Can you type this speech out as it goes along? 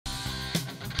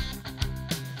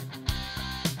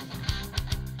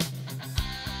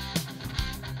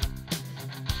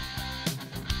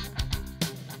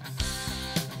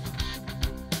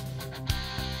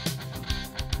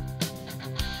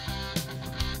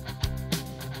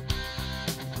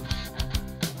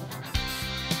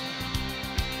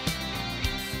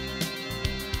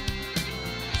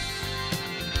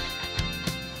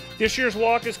This year's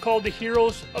walk is called the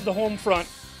Heroes of the Home Front.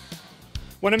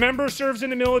 When a member serves in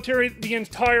the military, the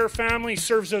entire family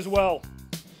serves as well.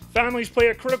 Families play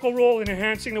a critical role in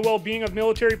enhancing the well-being of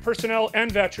military personnel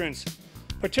and veterans,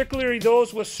 particularly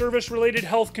those with service-related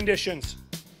health conditions.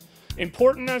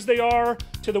 Important as they are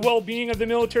to the well-being of the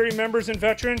military members and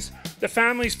veterans, the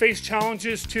families face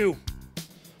challenges too.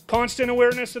 Constant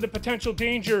awareness of the potential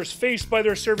dangers faced by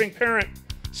their serving parent,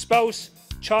 spouse,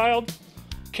 child,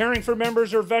 caring for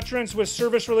members or veterans with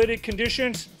service-related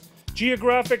conditions,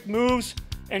 geographic moves,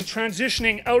 and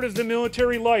transitioning out of the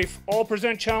military life all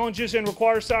present challenges and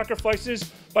require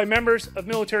sacrifices by members of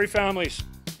military families.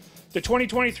 The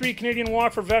 2023 Canadian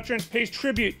Walk for Veterans pays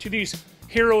tribute to these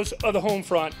heroes of the home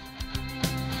front.